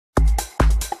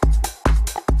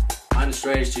I'm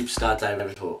Australia's superstar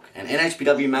David Hawke, and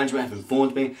NHPW management have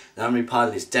informed me that I'm going to be part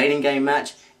of this dating game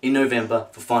match in November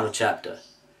for Final Chapter.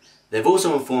 They've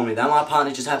also informed me that my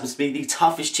partner just happens to be the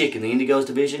toughest chick in the Indie Girls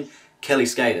division, Kelly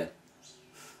Skater.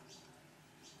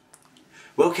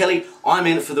 Well, Kelly, I'm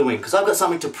in it for the win because I've got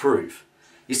something to prove.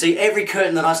 You see, every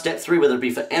curtain that I step through, whether it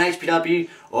be for NHPW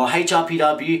or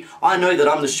HRPW, I know that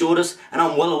I'm the shortest and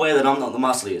I'm well aware that I'm not the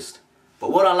muscliest.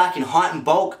 But what I lack in height and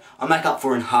bulk, I make up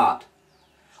for in heart.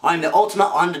 I am the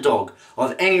ultimate underdog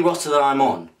of any roster that I'm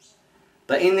on.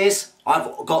 But in this,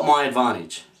 I've got my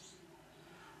advantage.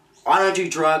 I don't do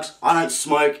drugs, I don't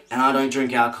smoke, and I don't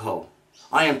drink alcohol.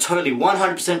 I am totally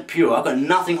 100% pure. I've got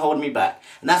nothing holding me back.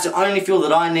 And that's the only fuel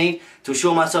that I need to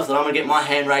assure myself that I'm going to get my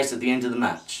hand raised at the end of the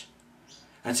match.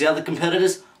 And to the other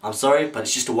competitors, I'm sorry, but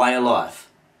it's just a way of life.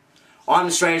 I'm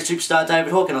Australia's superstar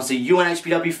David Hawke, and I'll see you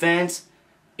NHPW fans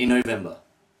in November.